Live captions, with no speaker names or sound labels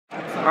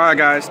Alright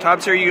guys,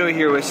 TopTierYugioh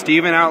here with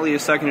Steven Outley, a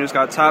second who's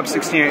got top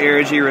 16 at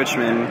ARG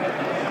Richmond.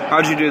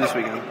 How'd you do this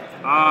weekend?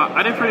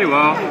 I did pretty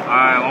well.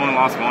 I only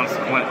lost once.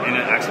 Went in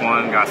at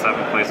X1, got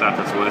 7th place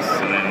after Swiss,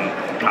 and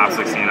then top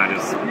 16 I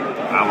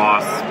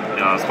lost.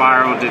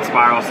 Spiral, did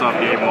Spiral stuff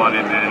game 1,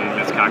 and then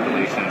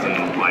miscalculations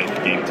in life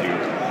game 2.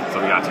 So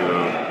we got to,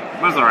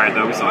 it was alright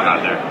though, we still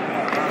got there.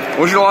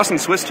 What was your loss in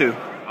Swiss to?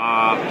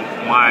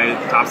 My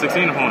top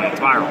 16 opponent,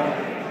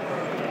 Spiral.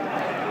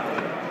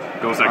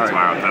 Go second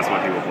Spiral, that's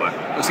what people play.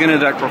 Let's get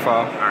into deck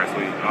profile. Alright,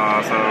 sweet.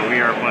 So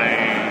we are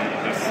playing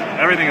just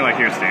everything like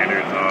here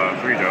standard.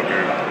 3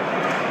 Joker,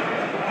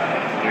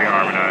 3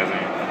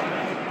 Harmonizing.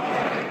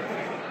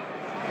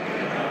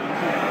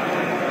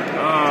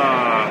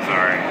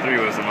 Sorry,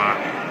 3 Wisdom,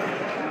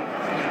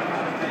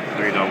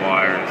 3 Double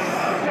Wires,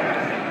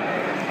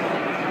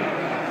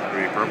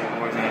 3 Purple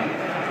Poison,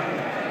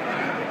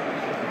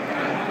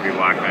 3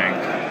 Black Bank,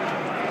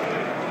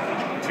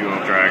 2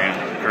 Oak Dragon.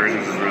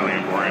 Incursions is really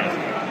important.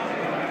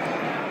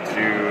 2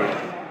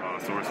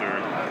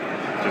 Sorcerer,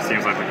 just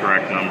seems like the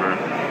correct number.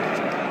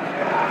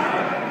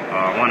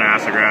 1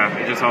 Astrograph,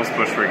 it just helps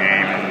push for game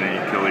and then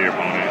you kill your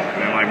opponent.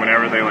 And then like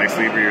whenever they like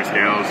sleeper your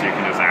scales, you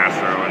can just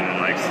Astro and then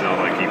like still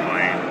like keep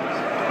playing.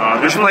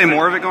 Did you play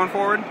more of it going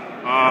forward?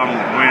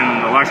 When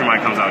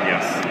Electromite comes out,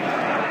 yes.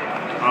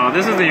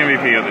 This is the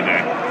MVP of the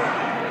day,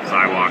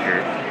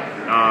 Sidewalker.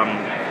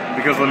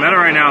 Because the meta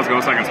right now is Go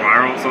Second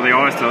Spiral, so they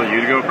always tell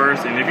you to go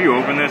first, and if you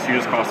open this, you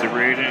just call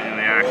Super Agent, and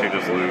they actually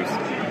just lose.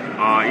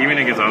 Even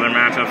against other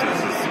matchups,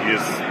 you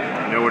just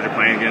know what you're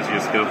playing against, you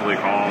just skillfully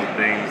call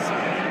things.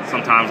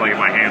 Sometimes, like if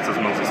my hand says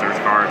mostly search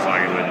cards, so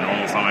I would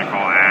normal summon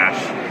call Ash.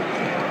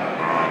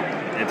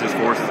 It just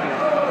forces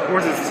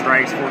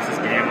strikes, forces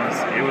gammas.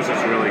 It was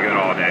just really good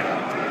all day.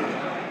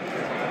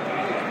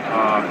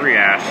 3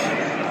 Ash,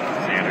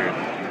 standard.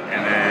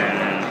 And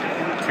then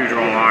 2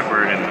 Droll and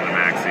Lockbird, and then the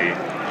Maxi.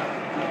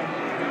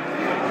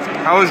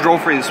 How was Droll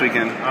for you this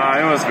weekend?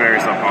 It was very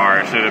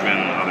subpar. It should have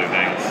been other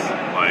things,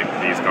 like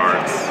these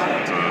cards,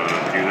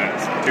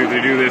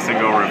 to do this and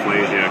go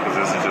Rafflesia, because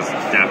this is just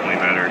definitely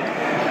better.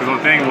 Because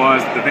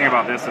the thing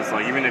about this is,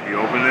 like, even if you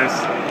open this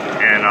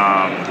and,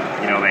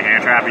 you know, they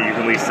hand trap it, you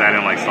can at least set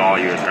and, like, stall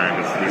your turn,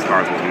 because these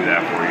cards will do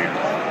that for you.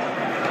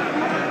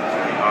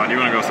 Do you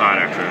want to go side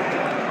extra?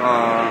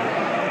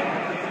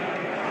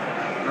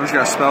 I just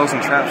got spells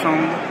and traps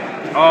on me.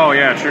 Oh,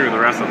 yeah, true, the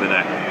rest of the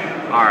day.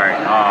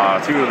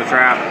 Alright, 2 of the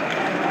trap.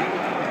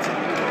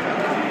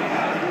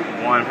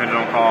 1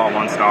 Pendulum Call,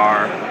 1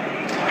 Star.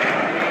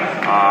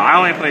 I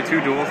only played 2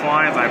 Dual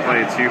Lines, I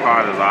played 2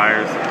 Fire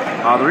Desires.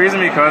 The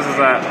reason because is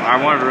that I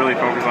wanted to really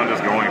focus on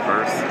just going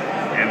first.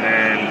 And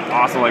then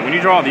also, like, when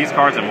you draw these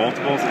cards in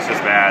multiples, it's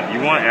just bad.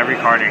 You want every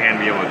card in your hand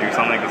to be able to do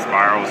something, because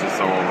Spiral is just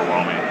so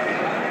overwhelming.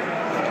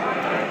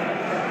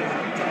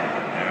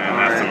 And then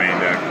that's the main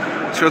deck.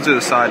 Let's go to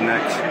the side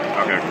next.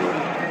 Okay, cool.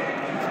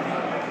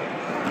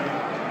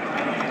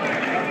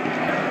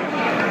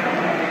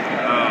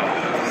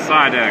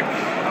 Side deck.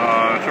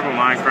 Triple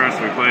Mind Crush,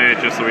 we play it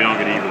just so we don't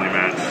get evenly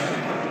matched.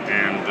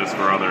 And just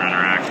for other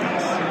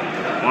interactions.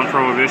 1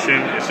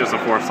 Prohibition, it's just a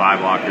 4th side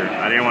blocker.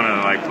 I didn't want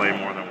to like play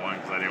more than 1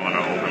 because I didn't want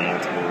to open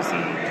multiples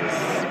and just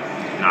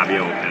not be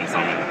able to pin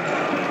summon.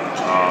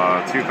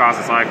 2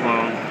 Cosmic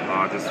Cyclone,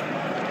 just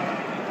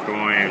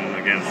going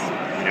against,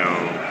 you know,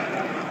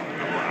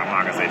 I'm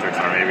not going to say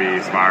Trickstar, maybe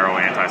Spiral,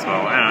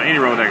 Anti-Spell. I don't know, any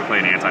road deck can play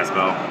an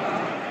Anti-Spell.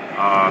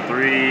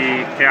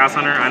 3 Chaos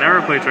Hunter. I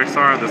never played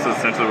Trickstar. This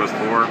essentially was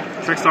 4.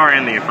 Trickstar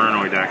and the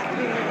Infernoid deck.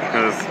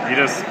 Because you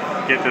just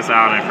get this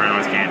out and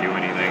Infernoids can't do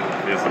anything.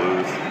 You just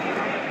lose.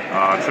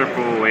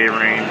 Triple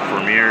Wavering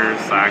for mirrors.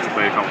 I actually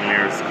played a couple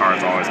mirrors.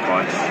 Card's always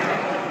clutch.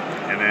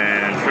 And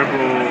then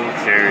triple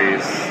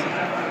Cherries.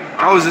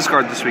 How was this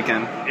card this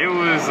weekend? It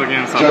was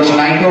against Judge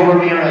Nico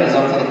Ramirez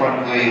up to the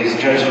front, please.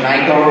 Judge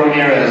Nico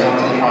Ramirez up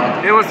to the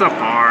front. It was a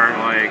par.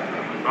 Like,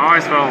 I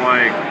always felt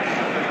like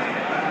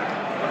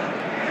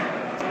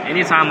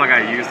anytime like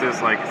I used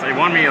this, like they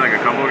won me like a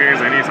couple of games.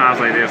 Anytime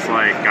like this,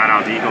 like got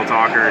out Deco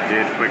Talker,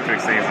 did quick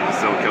fix things, and it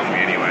still killed me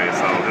anyway.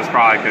 So this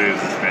probably could have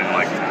just been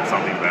like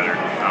something better.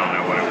 I don't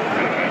know what it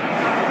could have been.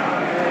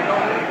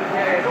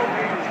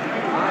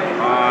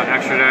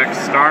 Extra deck,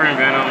 Star and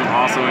Venom,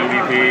 also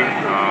MVP.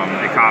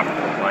 They cop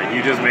like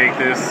you just make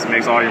this,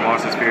 makes all your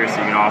monsters fierce. So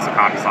you can also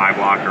copy Side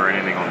Block or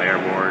anything on their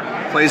board.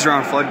 Plays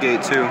around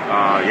Floodgate too.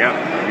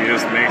 Yep. You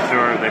just make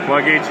sure they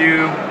Floodgate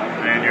you.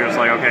 And you're just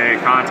like, okay,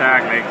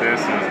 contact, make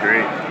this, and it's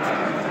great.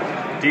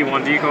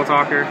 D1 Deco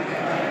Talker,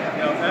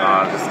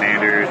 the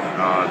standard.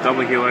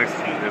 Double Helix,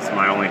 this is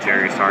my only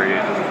Cherries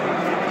target.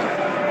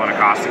 1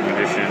 Acoustic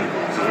Magician,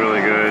 this is really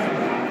good,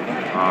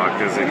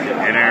 because it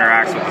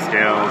interacts with the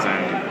scales,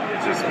 and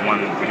it's just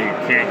when you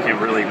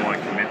can't really want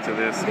to commit to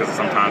this, because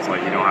sometimes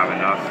like you don't have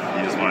enough,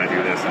 you just want to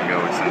do this and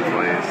go extend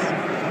plays.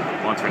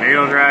 1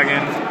 Tornado Dragon,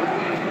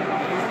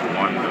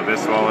 1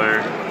 Abyss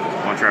Dweller,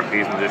 1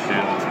 Trapeze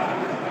Magician,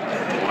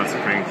 1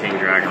 Supreme King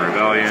Dragon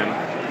Rebellion.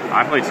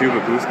 I played 2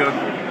 Bakuska.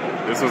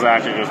 This was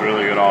actually just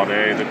really good all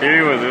day. The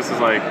theory with this is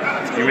like,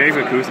 you make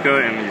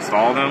Bakuska and you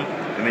stall them,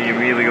 and then you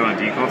immediately go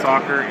into Deco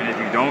Talker, and if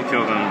you don't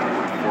kill them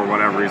for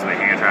whatever reason they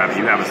hand trap,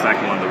 you have a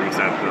second one to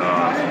reset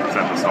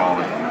the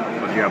stall,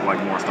 but you have like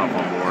more stuff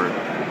on board.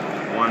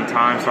 1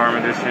 time Star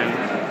Magician,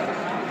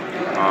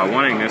 1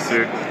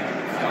 Ignister,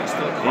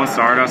 1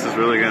 Stardust is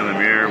really good in the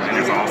mirror, and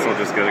it's also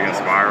just good against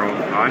Spiral.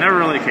 It never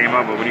really came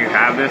up, but when you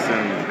have this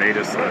and they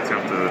just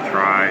attempt to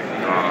try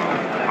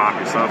to pop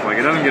your stuff, like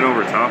it doesn't get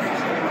over tough.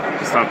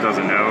 The stuff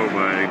doesn't know,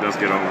 but it does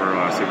get over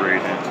Super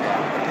Agent.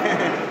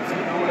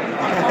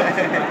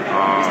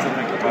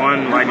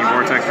 1 Lightning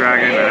Vortex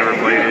Dragon, I never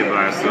played it, but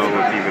I still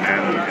will keep it in,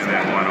 and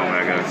then 1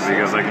 Omega,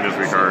 because I can just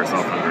recur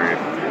itself from grade.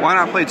 Why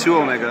not play 2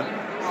 Omega?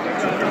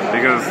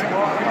 Because,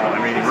 I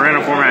mean, we're in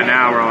a format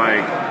now where,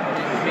 like,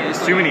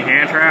 it's too many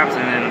hand traps,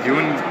 and then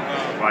doing,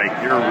 like,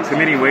 you're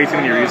committing way too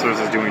many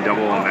resources doing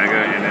double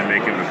Omega, and then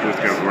making the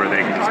Fusco where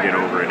they can just get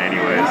over it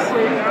anyways.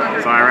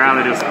 So I'd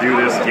rather just do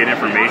this, get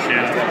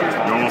information,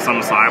 normal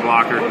summon side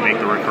blocker, make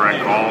the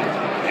correct call,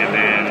 and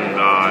then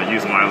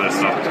use my list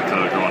stuff to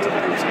go into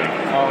the Fusco.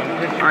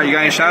 Alright, you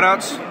got any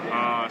shout-outs?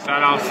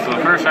 Shout-outs, the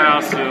first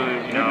shout-outs to,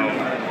 you know,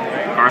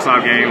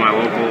 Carstop Gaming, my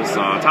locals.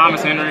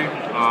 Thomas Henry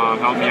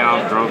helped me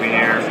out, drove me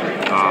here.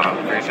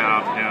 Great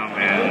shout-out to him,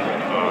 and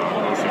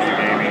OCG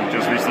Gaming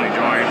just recently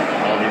joined.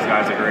 All these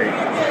guys are great.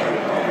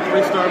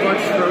 3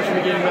 Starbucks for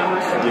Ocean Gaming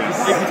members.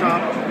 Yes. Sticky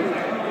Top.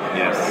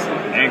 Yes,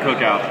 and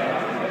Cookout.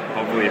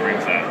 Hopefully he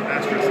brings that.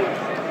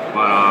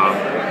 But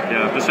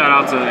yeah, just shout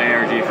out to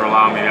ARG for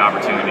allowing me the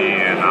opportunity,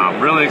 and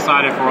I'm really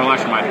excited for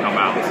Electromite to come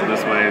out. So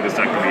this way, this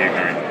deck can be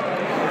ignorant.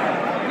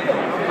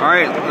 All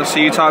right, let's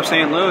see you top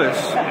St. Louis.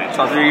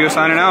 TopTierYugioh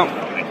signing out.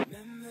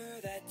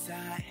 Remember that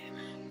time,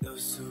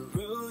 those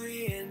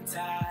cerulean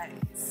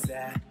tides,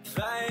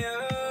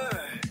 sapphire,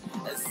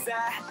 a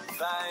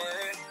sapphire.